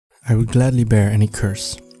I would gladly bear any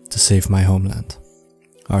curse to save my homeland.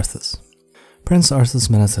 Arthas. Prince Arthas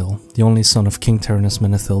Menethil, the only son of King Arthas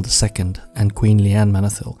Menethil II and Queen Liane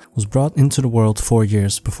Menethil, was brought into the world 4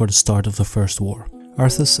 years before the start of the First War.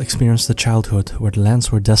 Arthas experienced a childhood where the lands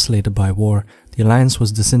were desolated by war, the alliance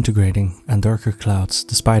was disintegrating, and darker clouds,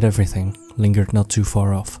 despite everything, lingered not too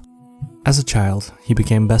far off. As a child, he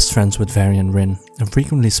became best friends with Varian Wrynn and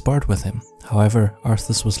frequently sparred with him. However,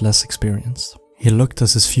 Arthas was less experienced. He looked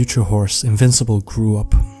as his future horse, Invincible, grew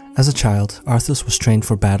up. As a child, Arthas was trained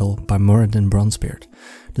for battle by Muradin Bronzebeard,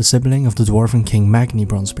 the sibling of the dwarven king Magni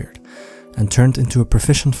Bronzebeard, and turned into a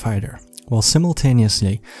proficient fighter, while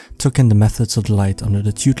simultaneously took in the methods of the light under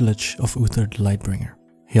the tutelage of Uther the Lightbringer.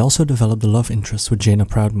 He also developed a love interest with Jaina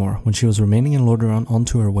Proudmoore when she was remaining in Lordaeron on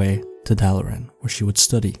to her way to Dalaran, where she would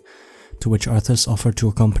study, to which Arthas offered to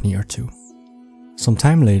accompany her to. Some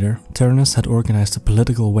time later, Tyrannus had organized a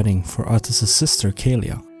political wedding for Arthas' sister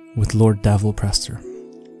Kaelia with Lord Davil Prester.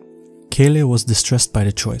 Kaelia was distressed by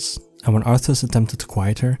the choice, and when Arthas attempted to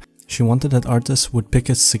quiet her, she wanted that Arthas would pick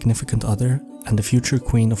his significant other and the future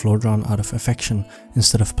queen of Lordaeron out of affection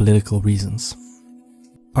instead of political reasons.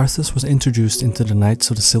 Arthas was introduced into the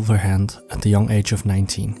Knights of the Silver Hand at the young age of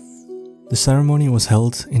 19. The ceremony was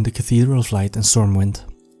held in the Cathedral of Light in Stormwind,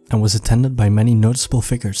 and was attended by many noticeable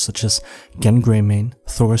figures such as Gen Greymane,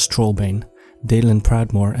 Thoris Trollbane, Daelin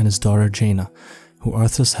Proudmoore and his daughter Jaina, who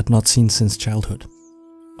Arthas had not seen since childhood.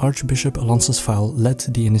 Archbishop Alonsus Fowl led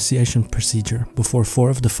the initiation procedure before 4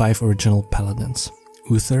 of the 5 original paladins,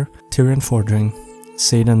 Uther, Tyrion Fordring,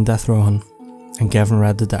 Saidan Deathrohan, and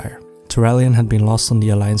Gavinrad the Dire. Turallion had been lost on the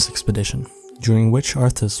Alliance expedition, during which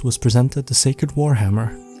Arthas was presented the sacred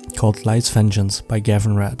warhammer called Light's Vengeance by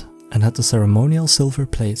Gavinrad, and had the ceremonial silver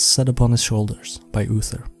plates set upon his shoulders by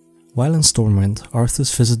Uther. While in Stormwind,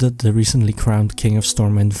 Arthas visited the recently crowned King of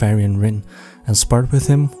Stormwind Varian Wrynn and sparred with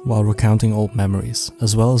him while recounting old memories,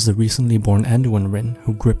 as well as the recently born Anduin Wrynn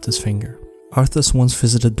who gripped his finger. Arthas once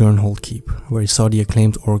visited Durnhold Keep, where he saw the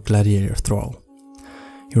acclaimed orc gladiator Thrall.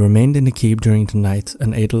 He remained in the keep during the night,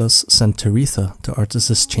 and Aedelus sent Teretha to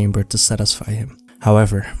Arthas' chamber to satisfy him.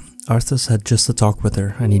 However, Arthas had just a talk with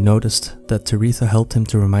her, and he noticed that Teretha helped him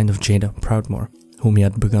to remind of Jaina Proudmoore, whom he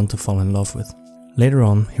had begun to fall in love with. Later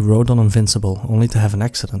on, he rode on Invincible only to have an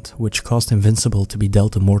accident, which caused Invincible to be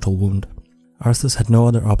dealt a mortal wound. Arthas had no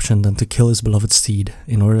other option than to kill his beloved steed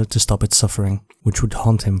in order to stop its suffering, which would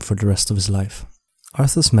haunt him for the rest of his life.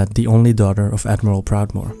 Arthas met the only daughter of Admiral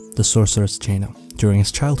Proudmoore, the sorceress Jaina, during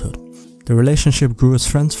his childhood. The relationship grew as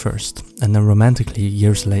friends first, and then romantically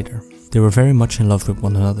years later. They were very much in love with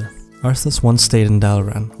one another. Arthas once stayed in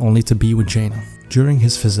Dalaran, only to be with Jaina. During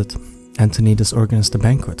his visit, Antonidas organized a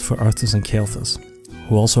banquet for Arthas and Kael'thas,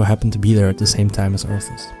 who also happened to be there at the same time as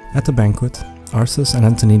Arthas. At the banquet, Arthas and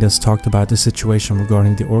Antonidas talked about the situation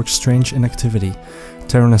regarding the orc's strange inactivity,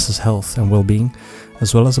 Tyrannus' health and well-being,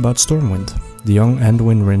 as well as about Stormwind, the young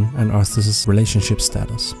Anduin Wrynn and Arthas' relationship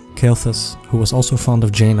status. Kael'thas, who was also fond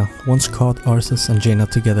of Jaina, once caught Arthas and Jaina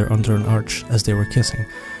together under an arch as they were kissing,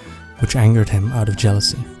 which angered him out of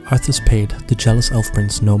jealousy. Arthas paid the jealous elf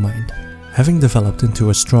prince no mind. Having developed into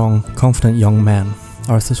a strong, confident young man,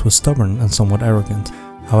 Arthas was stubborn and somewhat arrogant,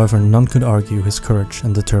 however none could argue his courage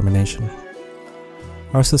and determination.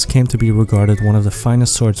 Arthas came to be regarded one of the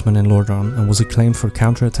finest swordsmen in Lordaeron and was acclaimed for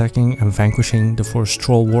counterattacking and vanquishing the 4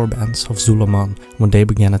 Stroll warbands of Zulaman when they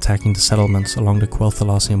began attacking the settlements along the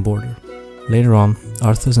Quel'Thalassian border. Later on,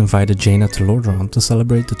 Arthas invited Jaina to Lordaeron to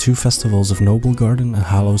celebrate the 2 festivals of Noblegarden and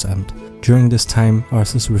Hallow's End. During this time,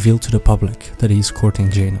 Arthas revealed to the public that he is courting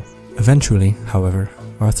Jaina. Eventually, however,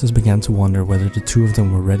 Arthas began to wonder whether the 2 of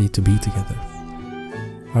them were ready to be together.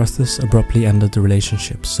 Arthas abruptly ended the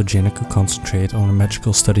relationship so Jaina could concentrate on her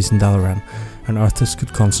magical studies in Dalaran, and Arthas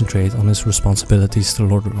could concentrate on his responsibilities to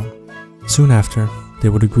Lordaeron. Soon after, they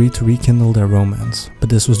would agree to rekindle their romance, but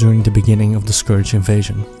this was during the beginning of the Scourge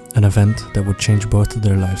invasion, an event that would change both of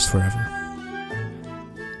their lives forever.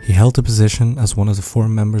 He held the position as one of the 4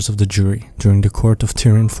 members of the jury during the court of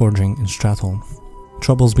Tyrion Fordring in Stratholme.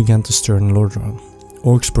 Troubles began to stir in Lordaeron.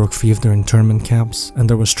 Orcs broke free of their internment camps, and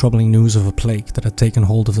there was troubling news of a plague that had taken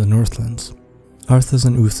hold of the Northlands. Arthas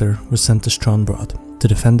and Uther were sent to Stranbrod to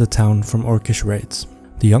defend the town from orcish raids.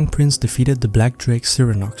 The young prince defeated the Black Drake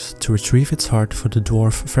Cyranox to retrieve its heart for the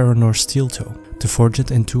dwarf Feranor Steeltoe to forge it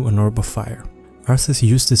into an orb of fire. Arthas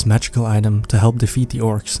used this magical item to help defeat the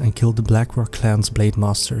orcs and kill the Blackrock clan's Blade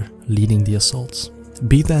Master, leading the assaults.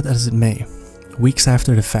 Be that as it may, weeks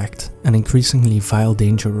after the fact, an increasingly vile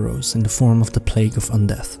danger arose in the form of the Plague of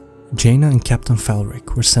Undeath. Jaina and Captain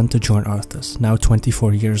Falric were sent to join Arthas, now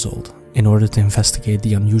 24 years old, in order to investigate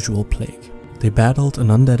the unusual plague. They battled an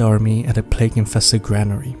undead army at a plague-infested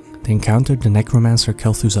granary, they encountered the necromancer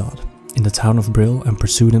Kel'Thuzad in the town of Brill and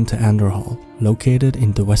pursued him to Andorhal, located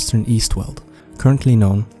in the Western Eastweld, currently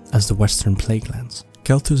known as the Western Plaguelands.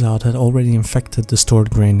 Kel'Thuzad had already infected the stored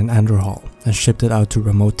grain in Andorhal and shipped it out to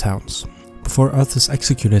remote towns. Before Arthas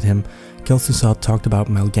executed him, Kel'Thuzad talked about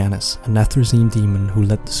Mal'Ganis, a Nathrezim demon who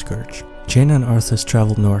led the Scourge. Jaina and Arthas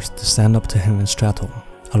travelled north to stand up to him in Stratholme.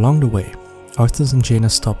 Along the way, Arthas and Jaina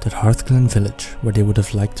stopped at Hearthglen village, where they would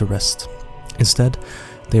have liked to rest. Instead,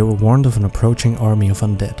 they were warned of an approaching army of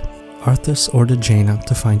undead. Arthas ordered Jaina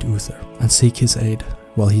to find Uther and seek his aid,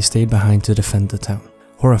 while he stayed behind to defend the town.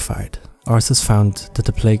 Horrified, Arthas found that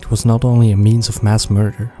the plague was not only a means of mass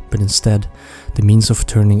murder, but instead the means of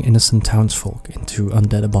turning innocent townsfolk into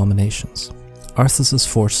undead abominations. Arthas'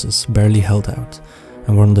 forces barely held out,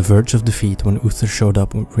 and were on the verge of defeat when Uther showed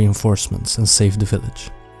up with reinforcements and saved the village.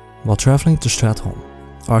 While travelling to Stratholme,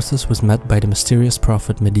 Arthas was met by the mysterious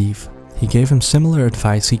prophet Medivh. He gave him similar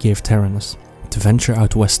advice he gave Terenas, to venture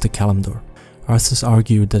out west to Kalimdor. Arthas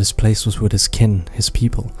argued that his place was with his kin, his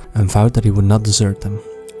people, and vowed that he would not desert them.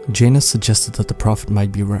 Jaina suggested that the prophet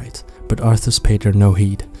might be right, but Arthas paid her no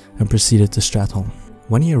heed and proceeded to Stratholme.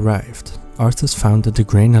 When he arrived, Arthas found that the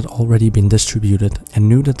grain had already been distributed and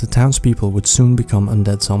knew that the townspeople would soon become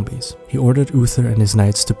undead zombies. He ordered Uther and his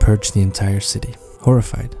knights to purge the entire city.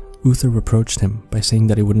 Horrified, Uther reproached him by saying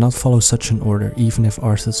that he would not follow such an order even if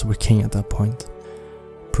Arthas were king at that point.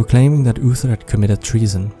 Proclaiming that Uther had committed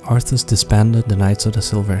treason, Arthas disbanded the Knights of the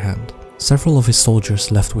Silver Hand. Several of his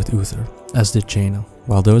soldiers left with Uther, as did Jaina,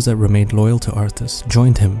 while those that remained loyal to Arthas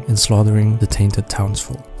joined him in slaughtering the tainted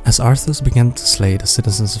townsfolk. As Arthas began to slay the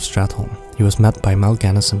citizens of Stratholme, he was met by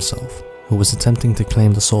Mal'Ganis himself, who was attempting to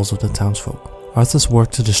claim the souls of the townsfolk. Arthas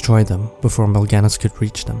worked to destroy them before Mal'Ganis could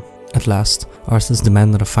reach them. At last, Arthas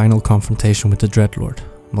demanded a final confrontation with the Dreadlord.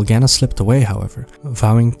 Mal'Ganis slipped away, however,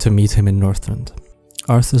 vowing to meet him in Northrend.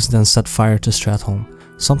 Arthas then set fire to Stratholme.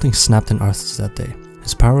 Something snapped in Arthas that day.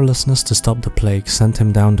 His powerlessness to stop the plague sent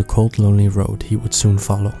him down the cold, lonely road he would soon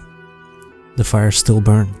follow. The fire still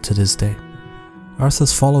burned to this day.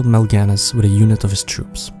 Arthas followed Mal'Ganis with a unit of his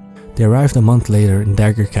troops. They arrived a month later in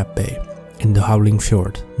Daggercap Bay, in the Howling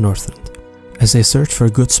Fjord, Northrend. As they searched for a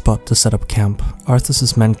good spot to set up camp,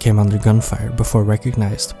 Arthas' men came under gunfire before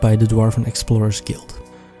recognized by the Dwarven Explorers Guild.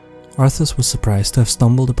 Arthas was surprised to have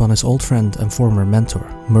stumbled upon his old friend and former mentor,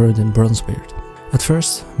 Muradin Bronzebeard. At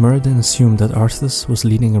first, Muradin assumed that Arthas was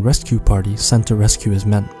leading a rescue party sent to rescue his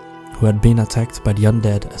men, who had been attacked by the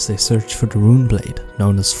undead as they searched for the rune blade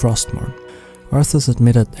known as Frostmourne. Arthas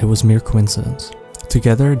admitted it was mere coincidence.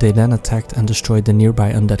 Together, they then attacked and destroyed the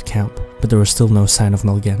nearby undead camp, but there was still no sign of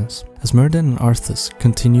Mal'Ganis. As Muradin and Arthas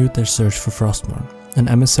continued their search for Frostmourne, an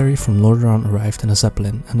emissary from Lordaeron arrived in a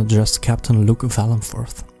zeppelin and addressed Captain Luke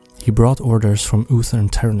Valenforth. He brought orders from Uther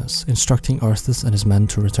and Terenas, instructing Arthas and his men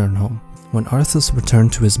to return home. When Arthas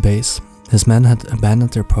returned to his base, his men had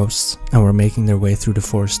abandoned their posts and were making their way through the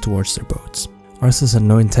forest towards their boats. Arthas had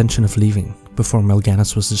no intention of leaving before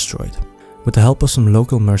Mal'Ganis was destroyed. With the help of some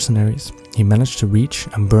local mercenaries, he managed to reach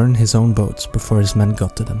and burn his own boats before his men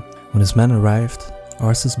got to them. When his men arrived,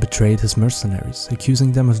 Arthas betrayed his mercenaries,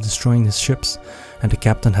 accusing them of destroying his ships, and the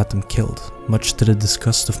captain had them killed, much to the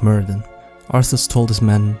disgust of Muradin. Arthas told his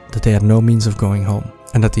men that they had no means of going home,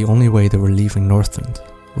 and that the only way they were leaving Northrend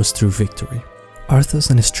was through victory. Arthas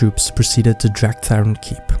and his troops proceeded to Drak'Tharon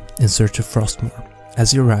Keep in search of Frostmourne.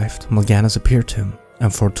 As he arrived, Mal'Ganis appeared to him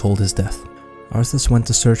and foretold his death. Arthas went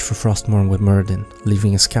to search for Frostmourne with Muradin,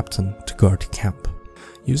 leaving his captain to guard the camp.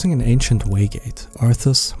 Using an ancient waygate,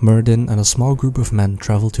 Arthas, Muradin and a small group of men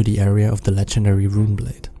traveled to the area of the legendary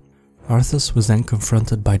Runeblade. Arthas was then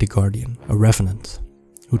confronted by the Guardian, a revenant,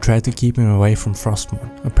 who tried to keep him away from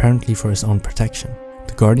Frostmourne, apparently for his own protection.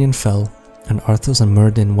 The Guardian fell, and Arthas and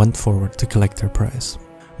Muradin went forward to collect their prize.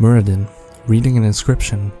 Muradin, reading an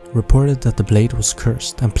inscription, reported that the blade was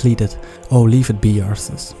cursed and pleaded, "Oh, leave it be,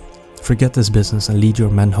 Arthas. Forget this business and lead your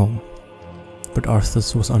men home." But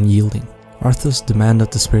Arthas was unyielding. Arthas demanded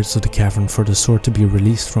the spirits of the cavern for the sword to be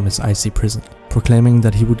released from its icy prison, proclaiming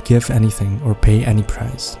that he would give anything or pay any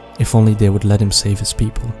price, if only they would let him save his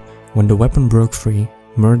people. When the weapon broke free,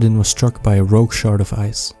 Muradin was struck by a rogue shard of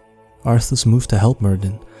ice. Arthas moved to help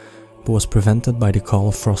Muradin, but was prevented by the call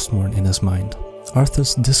of Frostmourne in his mind.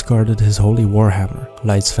 Arthas discarded his holy warhammer,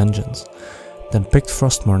 Light's Vengeance, then picked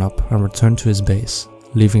Frostmourne up and returned to his base,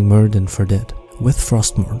 leaving Muradin for dead. With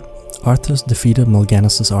Frostmourne, Arthas defeated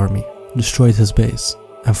Mal'Ganis' army, destroyed his base,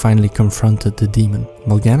 and finally confronted the demon.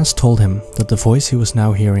 Mal'Ganis told him that the voice he was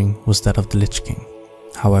now hearing was that of the Lich King.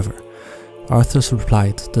 However, Arthas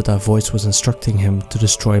replied that that voice was instructing him to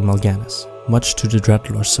destroy Mal'Ganis, much to the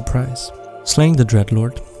Dreadlord's surprise. Slaying the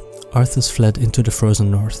Dreadlord, Arthas fled into the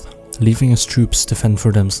frozen north, leaving his troops to fend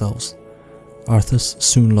for themselves. Arthas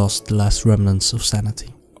soon lost the last remnants of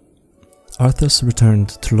sanity. Arthas returned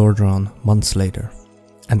to Lordaeron months later,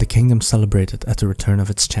 and the kingdom celebrated at the return of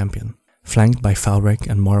its champion. Flanked by Falreg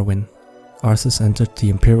and Morwyn, Arthas entered the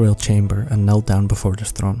imperial chamber and knelt down before the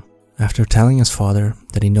throne. After telling his father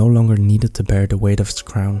that he no longer needed to bear the weight of his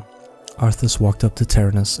crown, Arthas walked up to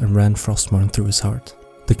Terenas and ran Frostmourne through his heart.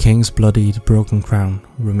 The king's bloodied, broken crown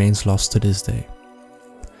remains lost to this day.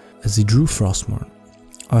 As he drew Frostmourne,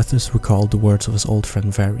 Arthas recalled the words of his old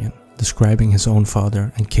friend Varian, describing his own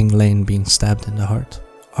father and King Lane being stabbed in the heart.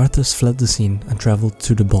 Arthas fled the scene and travelled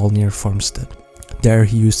to the Balnir farmstead. There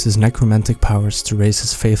he used his necromantic powers to raise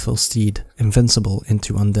his faithful steed, Invincible,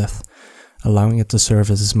 into undeath, allowing it to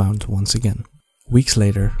serve as his mount once again. Weeks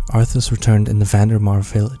later, Arthas returned in the Vandermar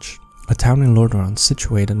village, a town in Lordaeron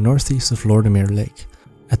situated northeast of Lordemere Lake,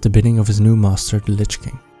 at the bidding of his new master, the Lich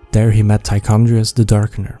King. There he met Tychondrius the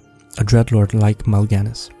Darkener, a dreadlord like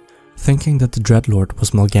Mal'Ganis. Thinking that the dreadlord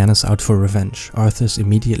was Mal'Ganis out for revenge, Arthas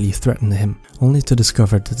immediately threatened him, only to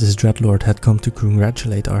discover that this dreadlord had come to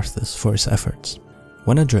congratulate Arthas for his efforts.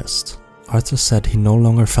 When addressed, Arthas said he no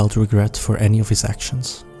longer felt regret for any of his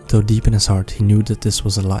actions, though deep in his heart he knew that this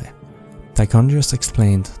was a lie. Tychondrius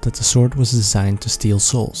explained that the sword was designed to steal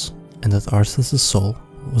souls, and that Arthas' soul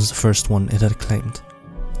was the first one it had claimed.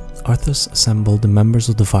 Arthas assembled the members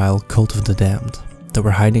of the vile Cult of the Damned that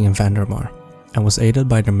were hiding in Vandermar, and was aided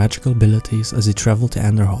by their magical abilities as he travelled to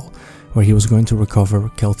Anderhall, where he was going to recover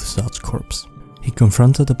Kel'Thuzad's corpse. He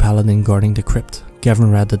confronted the paladin guarding the crypt,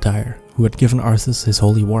 Gavinrad the Dire, who had given Arthas his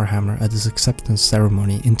holy warhammer at his acceptance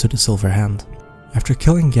ceremony into the Silver Hand. After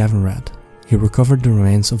killing Gavinrad, he recovered the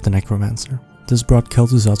remains of the necromancer. This brought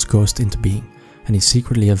Kel'Thuzad's ghost into being, and he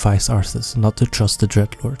secretly advised Arthas not to trust the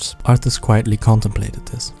dreadlords. Arthas quietly contemplated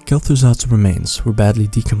this. Kel'Thuzad's remains were badly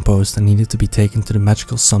decomposed and needed to be taken to the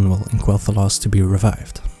magical Sunwell in Quel'Thalas to be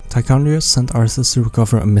revived. Tychondrius sent Arthas to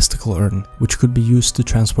recover a mystical urn, which could be used to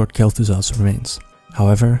transport Kel'Thuzad's remains.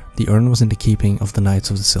 However, the urn was in the keeping of the Knights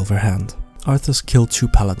of the Silver Hand. Arthas killed two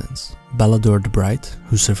paladins, Balador the Bright,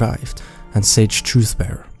 who survived, and Sage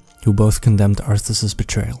Truthbearer, who both condemned Arthas'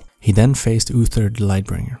 betrayal. He then faced Uther the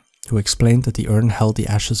Lightbringer, who explained that the urn held the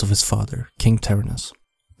ashes of his father, King Terenas.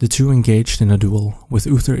 The two engaged in a duel, with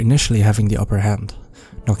Uther initially having the upper hand,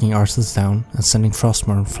 knocking Arthas down and sending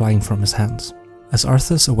Frostmourne flying from his hands. As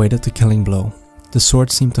Arthas awaited the killing blow, the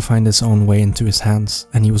sword seemed to find its own way into his hands,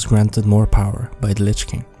 and he was granted more power by the Lich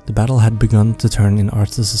King. The battle had begun to turn in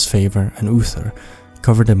Arthas' favour, and Uther,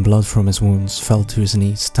 covered in blood from his wounds, fell to his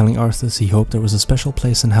knees, telling Arthas he hoped there was a special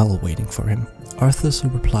place in hell waiting for him. Arthas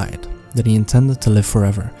replied that he intended to live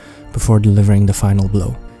forever, before delivering the final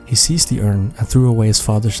blow. He seized the urn and threw away his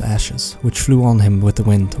father's ashes, which flew on him with the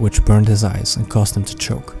wind, which burned his eyes and caused him to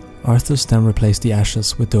choke. Arthas then replaced the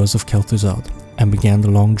ashes with those of Kel'Thuzad, and began the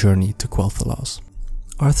long journey to Quel'Thalas.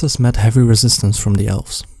 Arthas met heavy resistance from the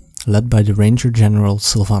elves, led by the Ranger General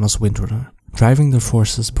Sylvanas Windrunner. Driving their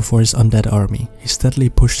forces before his undead army, he steadily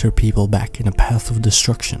pushed her people back in a path of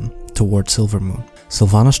destruction toward Silvermoon.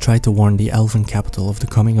 Sylvanas tried to warn the elven capital of the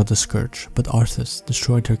coming of the Scourge, but Arthas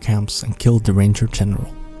destroyed her camps and killed the Ranger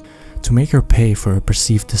General. To make her pay for her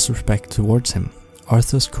perceived disrespect towards him,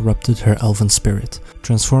 Arthas corrupted her elven spirit,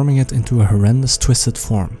 transforming it into a horrendous twisted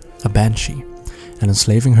form, a banshee, and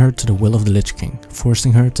enslaving her to the will of the Lich King,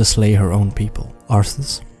 forcing her to slay her own people.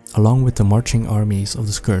 Arthas, along with the marching armies of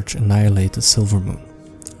the Scourge, annihilated Silvermoon,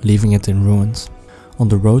 leaving it in ruins. On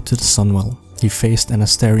the road to the Sunwell, he faced an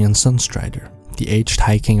Astarian Sunstrider, the aged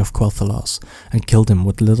High King of Quel'Thalas, and killed him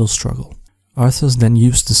with little struggle. Arthas then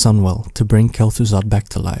used the Sunwell to bring Kel'Thuzad back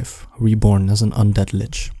to life, reborn as an undead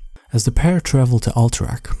Lich. As the pair travelled to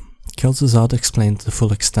Alterac, Kel'Thuzad explained the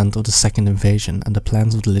full extent of the second invasion and the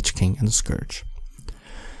plans of the Lich King and the Scourge.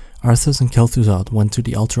 Arthas and Kel'Thuzad went to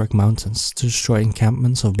the Alterac Mountains to destroy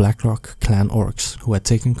encampments of Blackrock clan orcs who had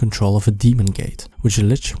taken control of a demon gate, which the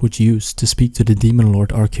Lich would use to speak to the demon lord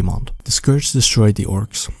Archimond. The Scourge destroyed the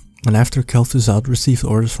orcs, and after Kel'Thuzad received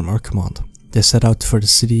orders from Archimond, they set out for the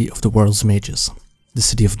city of the world's mages, the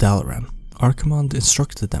city of Dalaran. Archimond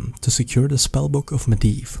instructed them to secure the spellbook of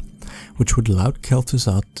Medivh, which would allow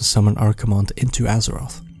Kel'Thuzad to summon Archimond into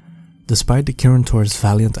Azeroth. Despite the Kirin Tor's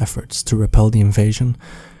valiant efforts to repel the invasion,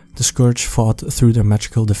 the Scourge fought through their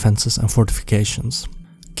magical defenses and fortifications,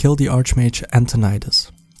 killed the Archmage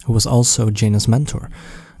Antonidas, who was also Jaina's mentor,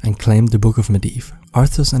 and claimed the Book of Medivh.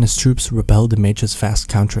 Arthas and his troops repelled the mage's fast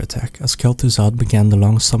counterattack as Kel'Thuzad began the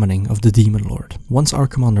long summoning of the Demon Lord. Once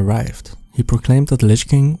Archimond arrived, he proclaimed that the Lich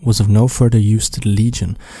King was of no further use to the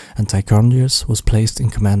Legion, and Tychondrius was placed in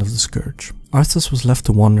command of the Scourge. Arthas was left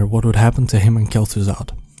to wonder what would happen to him and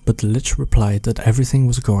Kel'Thuzad, but the Lich replied that everything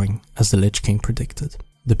was going as the Lich King predicted.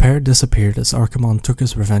 The pair disappeared as Archimonde took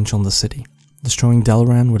his revenge on the city, destroying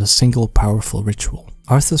Dalaran with a single powerful ritual.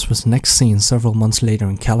 Arthas was next seen several months later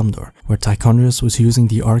in Kalimdor, where Tichondrius was using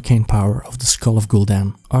the arcane power of the Skull of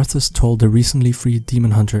Gul'dan. Arthas told the recently freed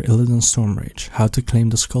demon hunter Illidan Stormrage how to claim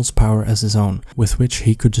the Skull's power as his own, with which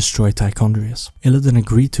he could destroy Tichondrius. Illidan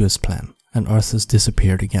agreed to his plan, and Arthas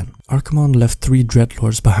disappeared again. Archimonde left 3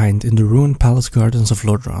 dreadlords behind in the ruined palace gardens of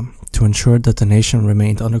Lordran to ensure that the nation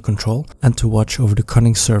remained under control and to watch over the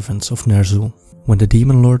cunning servants of Ner'zhul. When the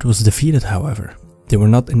demon lord was defeated, however, they were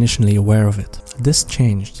not initially aware of it. This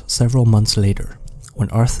changed several months later, when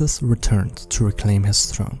Arthas returned to reclaim his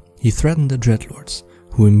throne. He threatened the dreadlords,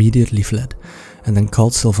 who immediately fled, and then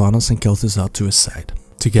called Sylvanas and Kel'Thuzad to his side.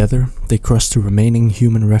 Together, they crushed the remaining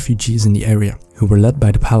human refugees in the area, who were led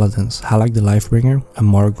by the paladins Halak the Lifebringer and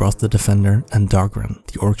Morgoth the Defender and Dagran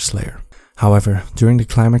the Orc Slayer. However, during the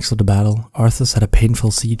climax of the battle, Arthas had a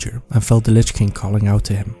painful seizure and felt the Lich King calling out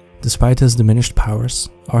to him. Despite his diminished powers,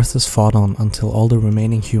 Arthas fought on until all the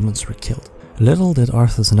remaining humans were killed. Little did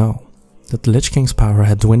Arthas know that the Lich King's power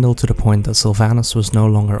had dwindled to the point that Sylvanas was no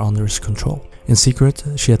longer under his control. In secret,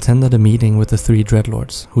 she attended a meeting with the 3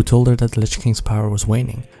 dreadlords, who told her that the Lich King's power was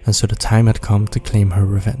waning, and so the time had come to claim her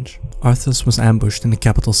revenge. Arthas was ambushed in the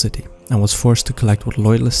capital city, and was forced to collect what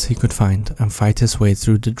loyalists he could find and fight his way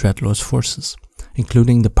through the dreadlords' forces,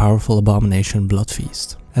 including the powerful abomination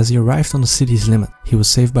Bloodfeast. As he arrived on the city's limit, he was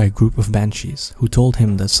saved by a group of banshees, who told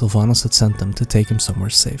him that Sylvanas had sent them to take him somewhere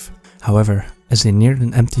safe. However, as they neared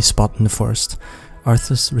an empty spot in the forest,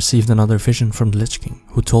 Arthas received another vision from the Lich King,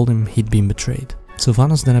 who told him he'd been betrayed.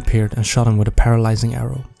 Sylvanas then appeared and shot him with a paralyzing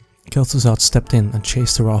arrow. Kel'Thuzad stepped in and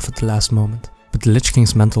chased her off at the last moment, but the Lich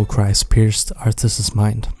King's mental cries pierced Arthas'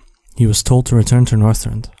 mind. He was told to return to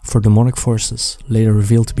Northrend, for demonic forces, later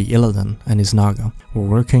revealed to be Illidan and his Naga, were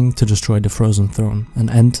working to destroy the Frozen Throne and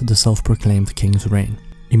end the self-proclaimed king's reign.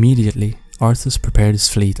 Immediately, Arthas prepared his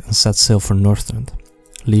fleet and set sail for Northrend,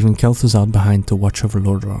 leaving Kel'Thuzad behind to watch over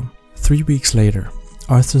Lordran. 3 weeks later,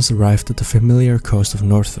 Arthas arrived at the familiar coast of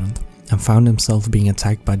Northrend and found himself being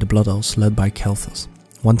attacked by the Blood Elves led by Kel'Thas,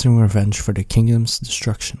 wanting revenge for their kingdom's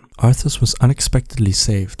destruction. Arthas was unexpectedly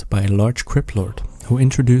saved by a large Crypt Lord who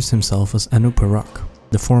introduced himself as Anu'Parak,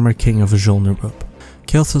 the former king of Azul Nerub.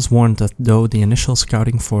 Kel'Thas warned that though the initial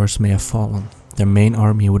scouting force may have fallen, their main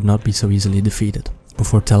army would not be so easily defeated,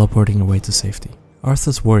 before teleporting away to safety.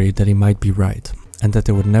 Arthas worried that he might be right, and that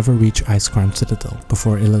they would never reach Icecrown Citadel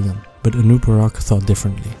before Illidan, but Anu'Parak thought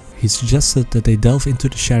differently. He suggested that they delve into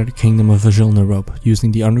the Shattered Kingdom of Azul Nerub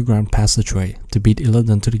using the underground passageway to beat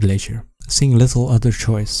Illidan to the glacier. Seeing little other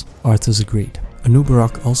choice, Arthas agreed.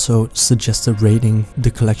 Anu'Parak also suggested raiding the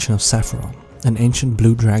collection of Sapphiron, an ancient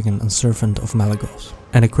blue dragon and servant of Malygos,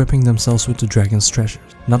 and equipping themselves with the dragon's treasures.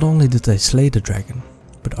 Not only did they slay the dragon,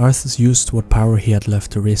 but Arthas used what power he had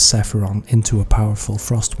left to raise Sapphiron into a powerful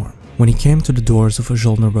frostworm. When he came to the doors of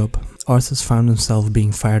Azul Nerub, Arthas found himself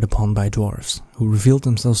being fired upon by dwarves, who revealed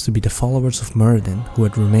themselves to be the followers of Muradin, who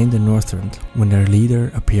had remained in Northrend when their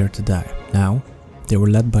leader appeared to die. Now, they were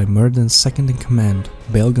led by Muradin's second-in-command,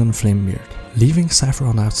 Baelgun Flamebeard. Leaving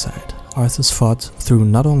Sapphiron outside, Arthas fought through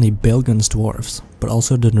not only Baelgun's dwarves, but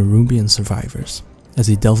also the Nerubian survivors, as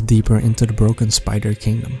he delved deeper into the broken Spider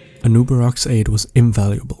Kingdom. Anu'Parak's aid was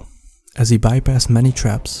invaluable, as he bypassed many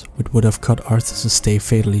traps which would have cut Arthas' stay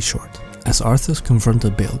fatally short. As Arthas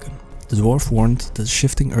confronted Baelgun, the dwarf warned that the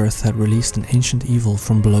shifting earth had released an ancient evil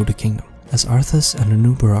from below the kingdom. As Arthas and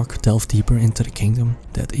Anu'Parak delved deeper into the kingdom,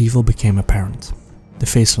 that evil became apparent. The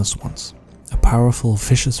Faceless Ones, a powerful,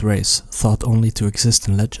 vicious race thought only to exist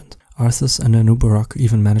in legend. Arthas and Anu'Parak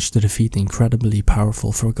even managed to defeat the incredibly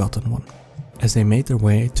powerful Forgotten One. As they made their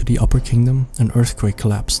way to the Upper Kingdom, an earthquake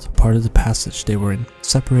collapsed part of the passage they were in,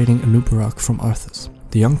 separating Anu'Parak from Arthas.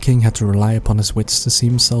 The young king had to rely upon his wits to see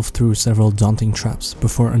himself through several daunting traps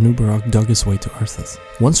before Anu'Parak dug his way to Arthas.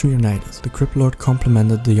 Once reunited, the Crypt Lord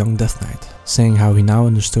complimented the young Death Knight, saying how he now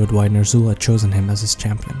understood why Ner'zhul had chosen him as his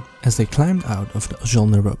champion. As they climbed out of the Azul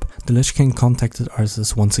Nerub, the Lich King contacted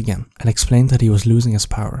Arthas once again and explained that he was losing his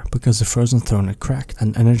power because the Frozen Throne had cracked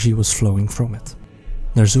and energy was flowing from it.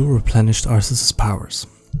 Ner'zhul replenished Arthas' powers,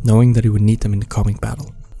 knowing that he would need them in the coming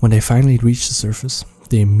battle. When they finally reached the surface,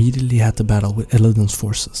 they immediately had to battle with Illidan's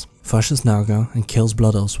forces. Vash's Naga and Kael's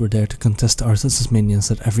Blood Elves were there to contest Arthas'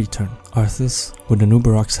 minions at every turn. Arthas, with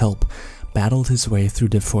Anu'Parak's help, battled his way through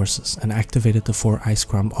their forces and activated the 4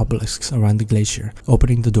 ice-crowned obelisks around the glacier,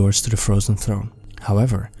 opening the doors to the Frozen Throne.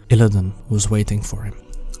 However, Illidan was waiting for him.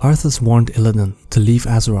 Arthas warned Illidan to leave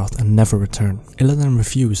Azeroth and never return. Illidan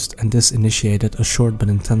refused, and this initiated a short but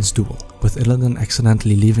intense duel, with Illidan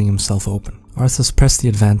accidentally leaving himself open. Arthas pressed the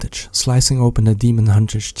advantage, slicing open the demon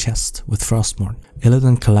hunter's chest with Frostmourne.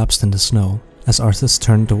 Illidan collapsed in the snow as Arthas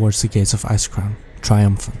turned towards the gates of Icecrown,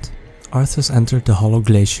 triumphant. Arthas entered the hollow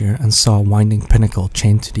glacier and saw a winding pinnacle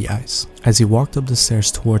chained to the ice. As he walked up the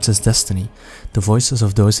stairs towards his destiny, the voices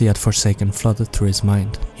of those he had forsaken flooded through his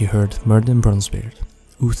mind. He heard Myrddin Bronzebeard,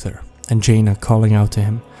 Uther, and Jaina calling out to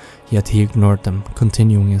him, yet he ignored them,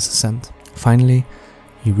 continuing his ascent. Finally,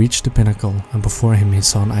 he reached the pinnacle, and before him he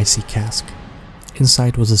saw an icy cask.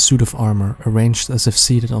 Inside was a suit of armor, arranged as if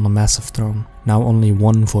seated on a massive throne. Now only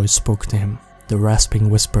one voice spoke to him, the rasping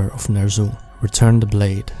whisper of Ner'zhul. "Return the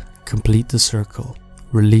blade. Complete the circle.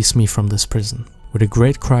 Release me from this prison." With a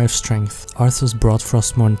great cry of strength, Arthas brought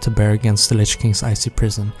Frostmourne to bear against the Lich King's icy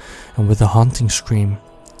prison, and with a haunting scream,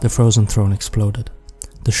 the frozen throne exploded.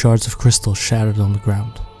 The shards of crystal shattered on the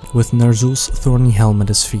ground. With Ner'zhul's thorny helm at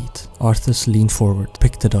his feet, Arthas leaned forward,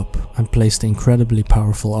 picked it up, and placed the incredibly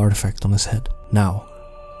powerful artifact on his head. "Now,"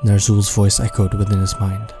 Ner'zhul's voice echoed within his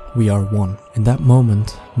mind, "we are one." In that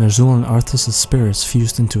moment, Ner'zhul and Arthas' spirits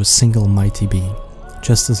fused into a single mighty being,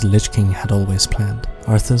 just as the Lich King had always planned.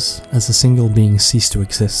 Arthas, as a single being, ceased to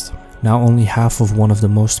exist, now only half of one of the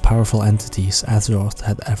most powerful entities Azeroth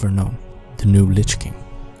had ever known, the new Lich King.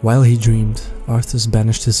 While he dreamed, Arthas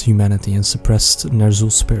banished his humanity and suppressed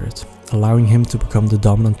Ner'zhul's spirit, allowing him to become the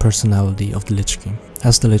dominant personality of the Lich King.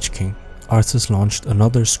 As the Lich King, Arthas launched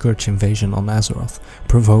another Scourge invasion on Azeroth,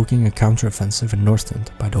 provoking a counteroffensive in Northrend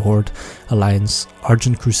by the Horde, Alliance,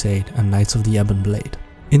 Argent Crusade, and Knights of the Ebon Blade.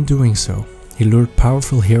 In doing so, he lured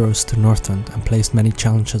powerful heroes to Northrend and placed many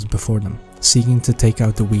challenges before them, seeking to take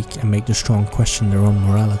out the weak and make the strong question their own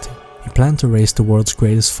morality. He planned to raise the world's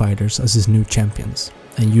greatest fighters as his new champions,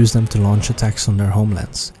 and use them to launch attacks on their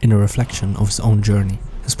homelands, in a reflection of his own journey.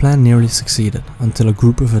 His plan nearly succeeded, until a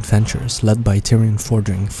group of adventurers led by Tyrion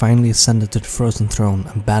Fordring finally ascended to the Frozen Throne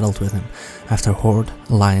and battled with him after Horde,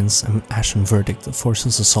 Alliance, and Ashen Verdict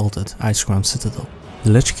forces assaulted Icecrown Citadel.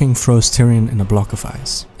 The Lich King froze Tyrion in a block of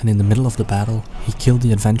ice, and in the middle of the battle, he killed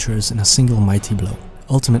the adventurers in a single mighty blow.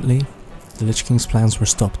 Ultimately, the Lich King's plans were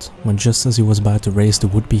stopped, when just as he was about to raise the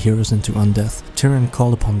would-be heroes into undeath, Tyrion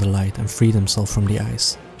called upon the light and freed himself from the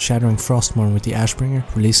ice, shattering Frostmourne with the Ashbringer,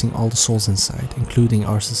 releasing all the souls inside, including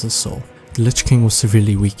Arthas' soul. The Lich King was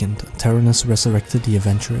severely weakened, and Tyrannus resurrected the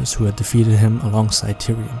adventurers who had defeated him alongside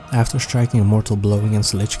Tyrion. After striking a mortal blow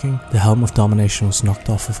against the Lich King, the Helm of Domination was knocked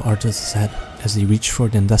off of Arthas' head as he reached for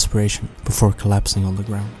it in desperation, before collapsing on the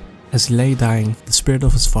ground. As he lay dying, the spirit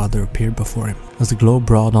of his father appeared before him, as the glow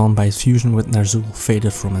brought on by his fusion with Ner'zhul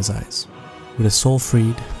faded from his eyes. With his soul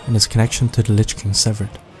freed and his connection to the Lich King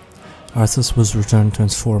severed, Arthas was returned to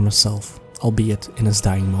his former self, albeit in his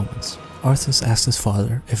dying moments. Arthas asked his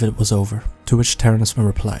father if it was over, to which Tyrannus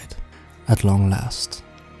replied, "At long last,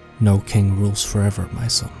 no king rules forever, my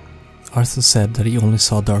son." Arthas said that he only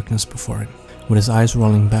saw darkness before him, with his eyes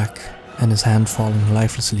rolling back and his hand falling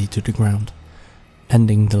lifelessly to the ground,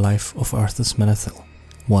 ending the life of Arthas Menethil,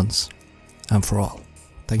 once and for all.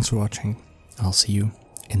 Thanks for watching, and I'll see you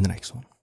in the next one.